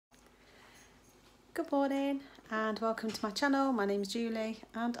Good morning and welcome to my channel. My name is Julie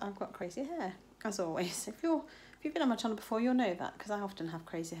and I've got crazy hair as always. If you've been on my channel before, you'll know that because I often have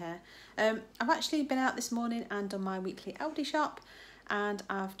crazy hair. I've actually been out this morning and done my weekly Aldi shop and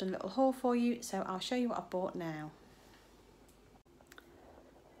I've done a little haul for you, so I'll show you what I've bought now.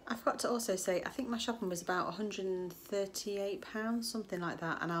 I forgot to also say, I think my shopping was about £138, something like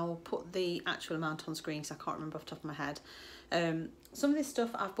that, and I'll put the actual amount on screen because I can't remember off the top of my head. Some of this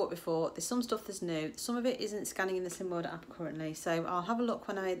stuff I've bought before, there's some stuff that's new, some of it isn't scanning in the SIM app currently, so I'll have a look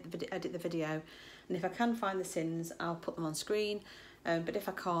when I edit the video, and if I can find the SINs, I'll put them on screen, but if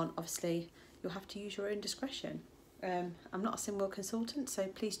I can't, obviously, you'll have to use your own discretion. I'm not a SIM consultant, so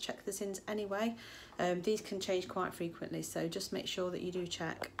please check the SINs anyway. These can change quite frequently, so just make sure that you do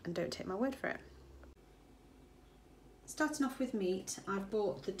check and don't take my word for it. Starting off with meat, I've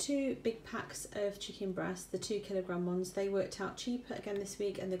bought the 2 big packs of chicken breasts, the 2 kilogram ones. They worked out cheaper again this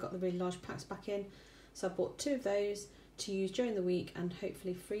week and they've got the really large packs back in. So I bought 2 of those to use during the week and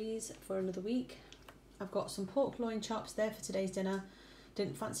hopefully freeze for another week. I've got some pork loin chops there for today's dinner.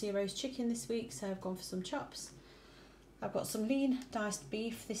 Didn't fancy a roast chicken this week, so I've gone for some chops. I've got some lean diced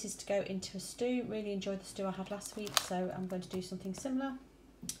beef. This is to go into a stew. Really enjoyed the stew I had last week, so I'm going to do something similar.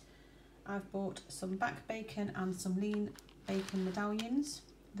 I've bought some back bacon and some lean bacon medallions.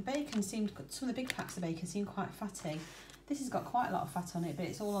 The bacon seemed, some of the big packs of bacon seemed quite fatty. This has got quite a lot of fat on it, but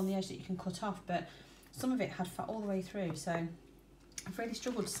it's all on the edge that you can cut off, but some of it had fat all the way through, so I've really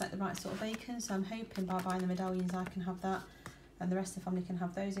struggled to select the right sort of bacon, so I'm hoping by buying the medallions I can have that, and the rest of the family can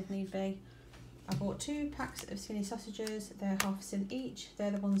have those if need be. I bought 2 packs of skinny sausages. They're half a cent each.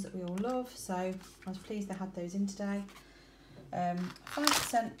 They're the ones that we all love, so I was pleased they had those in today.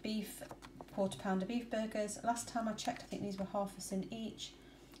 5% beef, quarter pounder beef burgers. Last time I checked, I think these were half a cent each.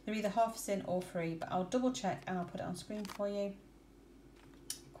 They're either half a cent or free, but I'll double check and I'll put it on screen for you.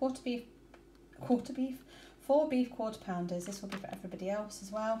 Quarter beef, 4 beef quarter pounders. This will be for everybody else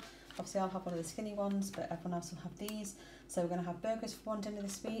as well. Obviously I'll have one of the skinny ones, but everyone else will have these. So we're going to have burgers for one dinner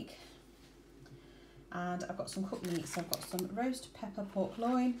this week. And I've got some cooked meat, so I've got some roast pepper pork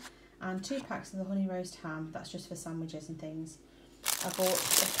loin and 2 packs of the honey roast ham. That's just for sandwiches and things. I bought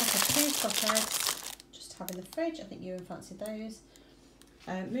a pack of 2 stock eggs, just to have in the fridge. I think you fancied those.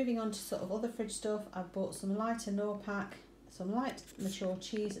 Moving on to sort of other fridge stuff, I've bought some lighter Knorr pack, some light mature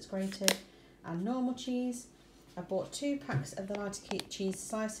cheese that's grated, and normal cheese. I bought 2 packs of the lighter cheese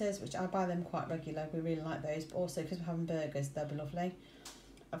slices, which I buy them quite regular. We really like those, but also because we're having burgers, they'll be lovely.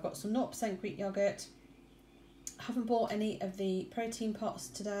 I've got some 0% Greek yogurt. I haven't bought any of the protein pots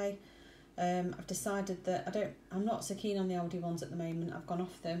today. I've decided that I'm not so keen on the Aldi ones at the moment. I've gone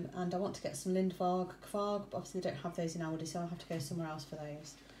off them and I want to get some Lindvarg Kvarg, but obviously they don't have those in Aldi, so I'll have to go somewhere else for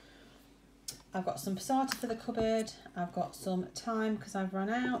those. I've got some passata for the cupboard. I've got some thyme because I've run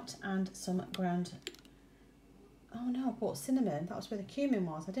out, and some ground. Oh no, I bought cinnamon. That was where the cumin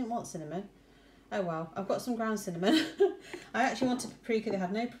was. I didn't want cinnamon. Oh well, I've got some ground cinnamon. I actually wanted paprika, they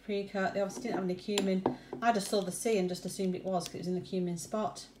had no paprika, they obviously didn't have any cumin. I just saw the C and just assumed it was because it was in the cumin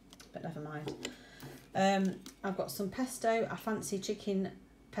spot, but never mind. I've got some pesto. I fancy chicken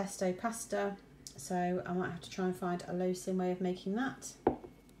pesto pasta, so I might have to try and find a low sim way of making that.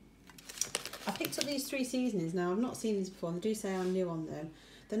 I picked up these 3 seasonings now. I've not seen these before and they do say I'm new on them.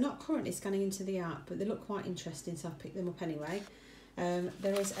 They're not currently scanning into the app, but they look quite interesting, so I've picked them up anyway.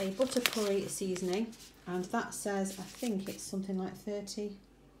 There is a butter curry seasoning, and that says, I think it's something like 30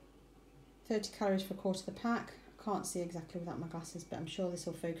 calories for a quarter of the pack. I can't see exactly without my glasses, but I'm sure this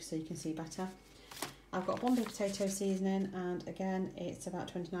will focus so you can see better. I've got Bombay potato seasoning, and again it's about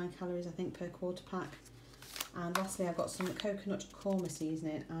 29 calories I think per quarter pack. And lastly I've got some coconut korma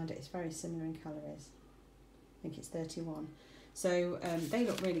seasoning, and it's very similar in calories. I think it's 31. So they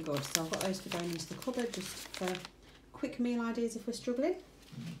look really good, so I've got those for going into the cupboard just for quick meal ideas if we're struggling.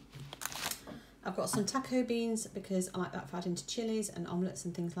 I've got some taco beans because I like that for adding to chilies and omelettes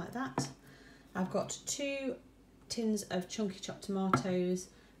and things like that. I've got 2 tins of chunky chopped tomatoes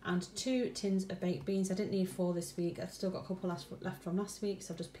and 2 tins of baked beans. I didn't need 4 this week. I've still got a couple left from last week,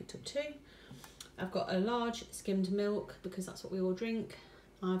 so I've just picked up 2. I've got a large skimmed milk because that's what we all drink.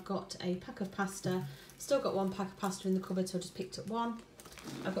 I've got a pack of pasta. Still got 1 pack of pasta in the cupboard, so I just picked up 1.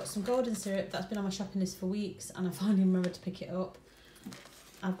 I've got some golden syrup that's been on my shopping list for weeks and I finally remembered to pick it up.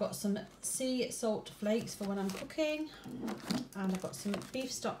 I've got some sea salt flakes for when I'm cooking, and I've got some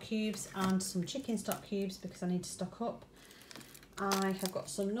beef stock cubes and some chicken stock cubes because I need to stock up. I have got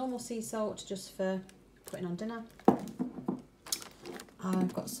some normal sea salt just for putting on dinner.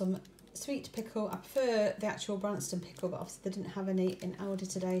 I've got some sweet pickle. I prefer the actual Branston pickle, but obviously they didn't have any in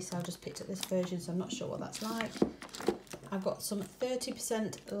Aldi today, so I just picked up this version, so I'm not sure what that's like. I've got some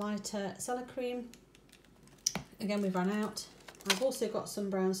 30% lighter salad cream. Again, we've run out. I've also got some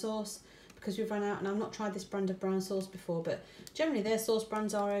brown sauce because we've run out, and I've not tried this brand of brown sauce before, but generally their sauce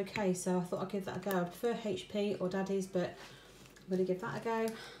brands are okay, so I thought I'd give that a go. I prefer HP or Daddy's, but I'm going to give that a go.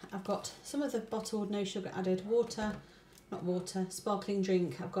 I've got some of the bottled no sugar added sparkling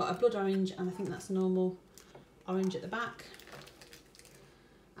drink. I've got a blood orange, and I think that's normal orange at the back.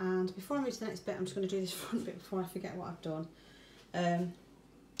 And before I move to the next bit, I'm just going to do this front bit before I forget what I've done.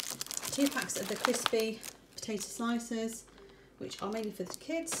 2 packs of the crispy potato slices, which are mainly for the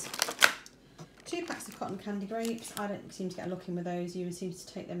kids. 2 packs of cotton candy grapes. I don't seem to get a look in with those. You seem to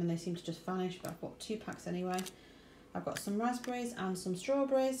take them and they seem to just vanish, but I've got 2 packs anyway. I've got some raspberries and some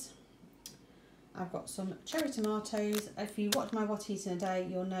strawberries. I've got some cherry tomatoes. If you watch my What Eat in a Day,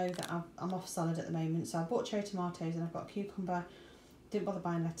 you'll know that I'm off salad at the moment. So I bought cherry tomatoes and I've got a cucumber. Didn't bother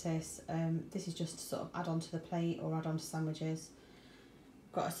buying lettuce. This is just to sort of add on to the plate or add on to sandwiches.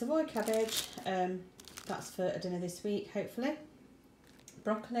 Got a Savoy cabbage. That's for a dinner this week, hopefully.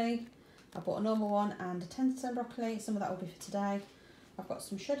 Broccoli. I bought a normal one and a 10% broccoli. Some of that will be for today. I've got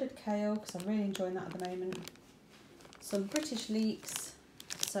some shredded kale because I'm really enjoying that at the moment. Some British leeks.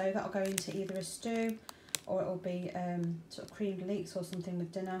 So that'll go into either a stew or it will be sort of creamed leeks or something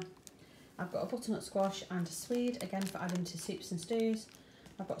with dinner. I've got a butternut squash and a swede, again for adding to soups and stews.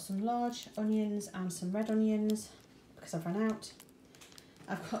 I've got some large onions and some red onions because I've run out.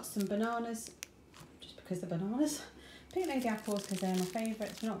 I've got some bananas, just because they're bananas. Pink lady apples because they're my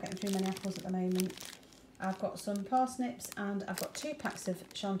favourites. We're not getting through many apples at the moment. I've got some parsnips and I've got 2 packs of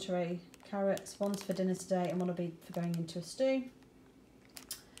chanterelle carrots. One's for dinner today and one will be for going into a stew.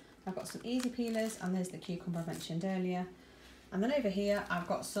 I've got some easy peelers and there's the cucumber I mentioned earlier. And then over here I've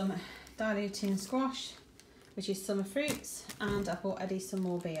got some diluting squash, which is summer fruits, and I bought Eddie some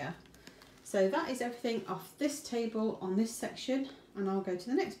more beer. So that is everything off this table on this section, and I'll go to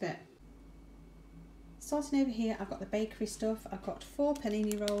the next bit. Starting over here, I've got the bakery stuff. I've got 4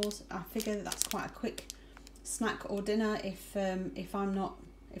 panini rolls. I figure that that's quite a quick snack or dinner if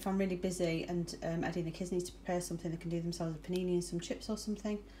I'm really busy and Eddie and the kids need to prepare something, they can do themselves a panini and some chips or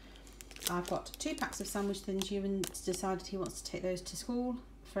something. I've got 2 packs of sandwich thins. Ewan decided he wants to take those to school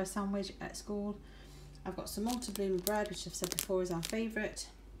for a sandwich at school. I've got some malted bloomer bread, which I've said before is our favourite.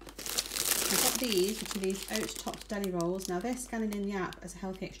 I've got these, which are these oat topped deli rolls. Now they're scanning in the app as a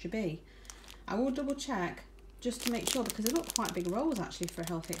healthy extra B. I will double check just to make sure because they look quite big rolls actually for a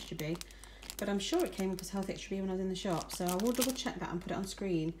healthy extra B. But I'm sure it came up as healthy extra B when I was in the shop. So I will double check that and put it on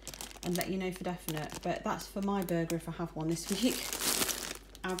screen and let you know for definite. But that's for my burger if I have one this week.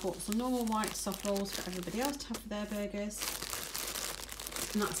 I bought some normal white soft rolls for everybody else to have for their burgers.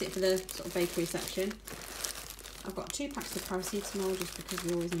 And that's it for the sort of bakery section. I've got 2 packs of paracetamol just because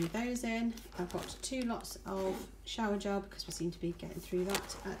we always need those in. I've got 2 lots of shower gel because we seem to be getting through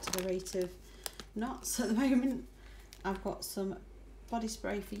that at the rate of knots at the moment. I've got some body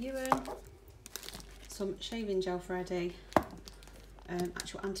spray for Ewan, some shaving gel for Eddie,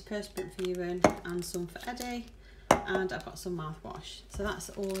 actual antiperspirant for Ewan, and some for Eddie. And I've got some mouthwash. So that's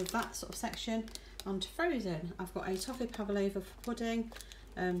all of that sort of section. On to frozen. I've got a toffee pavlova for pudding.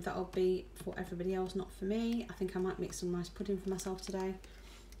 That'll be for everybody else, not for me. I think I might make some nice pudding for myself today.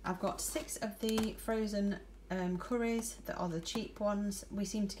 I've got 6 of the frozen curries that are the cheap ones. We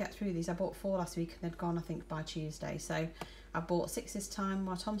seem to get through these. I bought 4 last week and they'd gone I think by Tuesday. So I bought 6 this time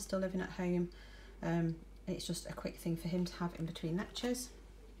while Tom's still living at home. It's just a quick thing for him to have in between lectures.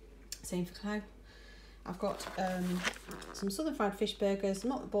 Same for Chloe. I've got some southern fried fish burgers. I've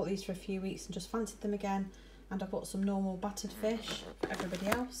not bought these for a few weeks and just fancied them again. And I've got some normal battered fish for everybody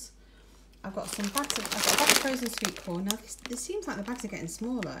else. I've got some bags of, I've got a bag of frozen sweet corn. Now this seems like the bags are getting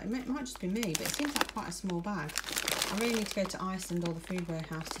smaller. It might just be me, but it seems like quite a small bag. I really need to go to Iceland or the food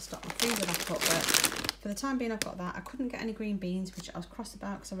warehouse to stock my freezer back up, but for the time being I've got that. I couldn't get any green beans, which I was cross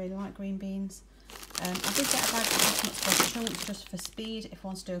about because I really like green beans. I did get a bag of butternut squash chunks just for speed if I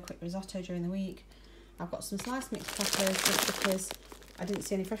want to do a quick risotto during the week. I've got some sliced mixed peppers just because I didn't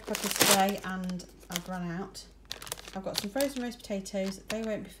see any fresh peppers today and I've run out. I've got some frozen roast potatoes. They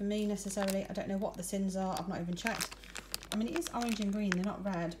won't be for me necessarily. I don't know what the sins are. I've not even checked. I mean, it is orange and green. They're not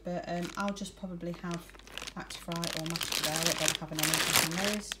red, but I'll just probably have packed fry or mashed today. I won't bother having anything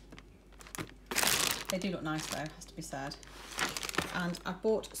on those. They do look nice though, has to be said. And I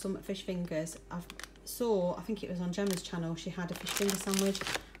bought some fish fingers. I think it was on Gemma's channel, she had a fish finger sandwich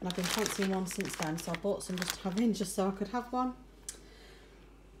and I've been fancying one since then, so I bought some just to have in just so I could have one.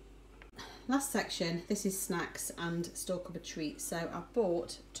 Last section, this is snacks and store cupboard treats. So I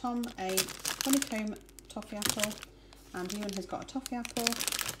bought Tom a honeycomb toffee apple and Ewan has got a toffee apple.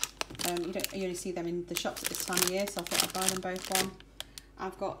 You only see them in the shops at this time of year, so I thought I'd buy them both one.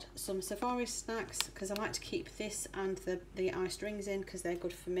 I've got some safari snacks because I like to keep this and the iced rings in because they're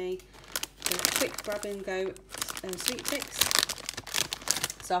good for me. So quick grab and go sweet sticks.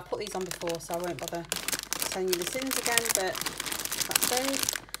 So I've put these on before, so I won't bother telling you the sins again, but that's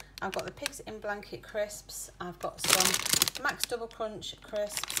those. I've got the Pigs in Blanket crisps. I've got some Max Double Crunch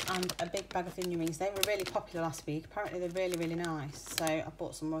crisps and a big bag of Thin Rings. They were really popular last week. Apparently they're really, really nice. So I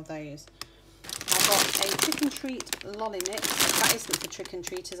bought some more of those. I've got a Trick and Treat lolly mix. That isn't for trick and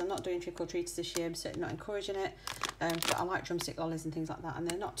treaters. I'm not doing trick or treaters this year. I'm certainly not encouraging it. But I like drumstick lollies and things like that. And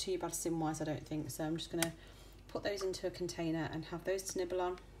they're not too bad sin-wise, I don't think. So I'm just going to put those into a container and have those to nibble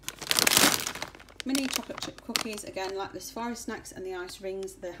on. Mini chocolate chip cookies, again, like the safari snacks and the ice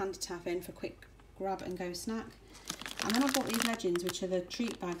rings. They're handy to have in for quick grab and go snack. And then I bought these Legends, which are the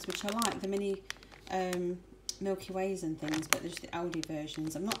treat bags, which I like, the mini Milky Ways and things, but they're just the Aldi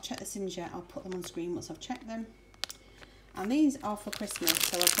versions. I've not checked the sins yet. I'll put them on screen once I've checked them. And these are for Christmas.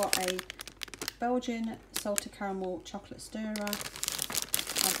 So I've got a Belgian salted caramel chocolate stirrer.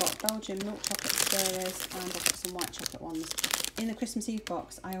 I've got Belgian milk chocolate stirrers, and I've got some white chocolate ones. In the Christmas Eve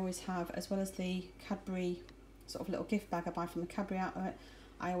box, I always have, as well as the Cadbury sort of little gift bag I buy from the Cadbury outlet,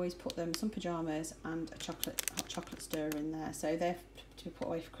 I always put them some pyjamas and a hot chocolate stirrer in there. So they're to be put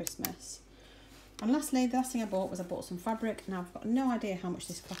away for Christmas. And lastly, the last thing I bought some fabric. Now I've got no idea how much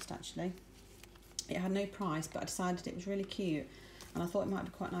this cost actually. It had no price, but I decided it was really cute and I thought it might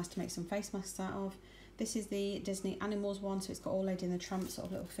be quite nice to make some face masks out of. This is the Disney Animals one, so it's got all Lady and the Tramp sort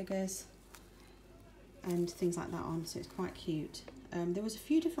of little figures and things like that on, so it's quite cute. There was a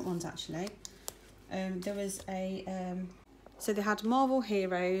few different ones actually. There was a so they had Marvel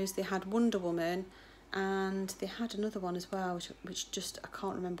Heroes, they had Wonder Woman, and they had another one as well, which just I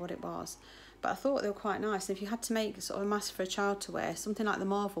can't remember what it was, but I thought they were quite nice. And if you had to make sort of a mask for a child to wear, something like the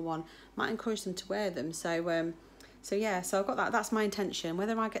Marvel one might encourage them to wear them. So yeah, so I've got that. That's my intention.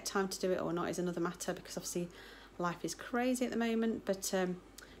 Whether I get time to do it or not is another matter, because obviously life is crazy at the moment. But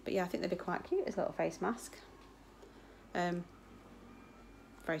yeah, I think they'd be quite cute as a little face mask.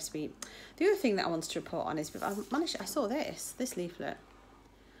 Very sweet. The other thing that I wanted to report on is I saw this leaflet.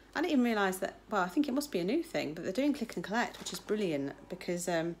 I didn't even realise that, well, I think it must be a new thing, but they're doing click and collect, which is brilliant, because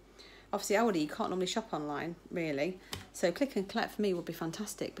obviously Aldi, you can't normally shop online, really. So click and collect for me would be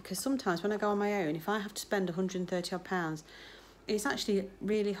fantastic, because sometimes when I go on my own, if I have to spend 130 odd pounds, it's actually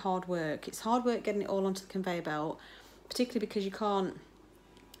really hard work. It's hard work getting it all onto the conveyor belt, particularly because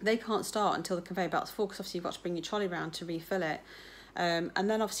they can't start until the conveyor belt's full, because obviously you've got to bring your trolley round to refill it. And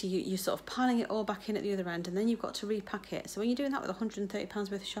then obviously you're sort of piling it all back in at the other end, and then you've got to repack it. So when you're doing that with £130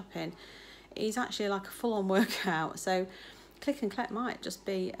 worth of shopping, it's actually like a full-on workout. So click and collect might just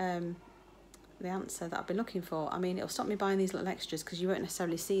be the answer that I've been looking for. I mean, it'll stop me buying these little extras, because you won't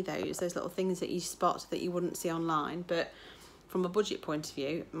necessarily see those little things that you spot that you wouldn't see online, but from a budget point of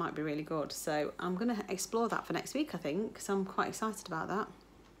view, it might be really good. So I'm going to explore that for next week, I think, because I'm quite excited about that.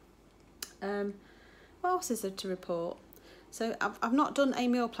 What else is there to report? So I've not done a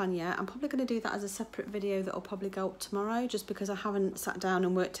meal plan yet. I'm probably going to do that as a separate video that will probably go up tomorrow, just because I haven't sat down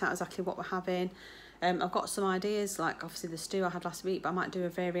and worked out exactly what we're having. I've got some ideas, like obviously the stew I had last week, but I might do a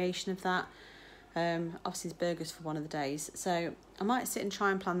variation of that. Obviously there's burgers for one of the days, so I might sit and try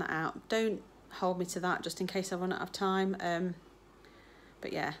and plan that out. Don't hold me to that, just in case I run out of time.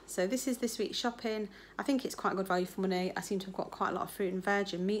 But yeah, so this is this week's shopping. I think it's quite good value for money. I seem to have got quite a lot of fruit and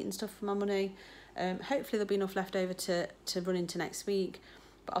veg and meat and stuff for my money. Hopefully there'll be enough left over to run into next week.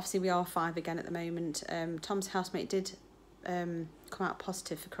 But obviously we are 5 again at the moment. Tom's housemate did come out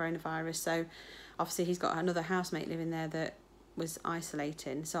positive for coronavirus, so obviously he's got another housemate living there that was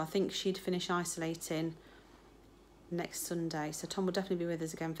isolating. So I think she'd finish isolating next Sunday. So Tom will definitely be with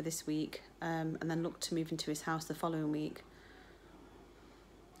us again for this week, and then look to move into his house the following week.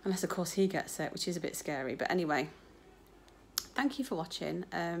 Unless, of course, he gets it, which is a bit scary. But anyway, thank you for watching.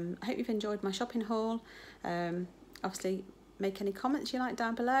 I hope you've enjoyed my shopping haul. Obviously, make any comments you like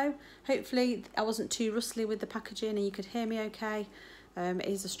down below. Hopefully, I wasn't too rustly with the packaging and you could hear me okay. It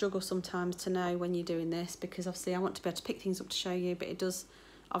is a struggle sometimes to know when you're doing this, because obviously I want to be able to pick things up to show you, but it does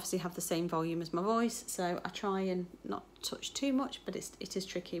obviously have the same volume as my voice. So I try and not touch too much, but it is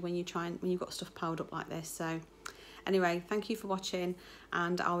tricky when you've got stuff piled up like this. So anyway, thank you for watching,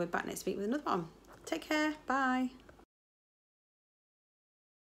 and I'll be back next week with another one. Take care. Bye.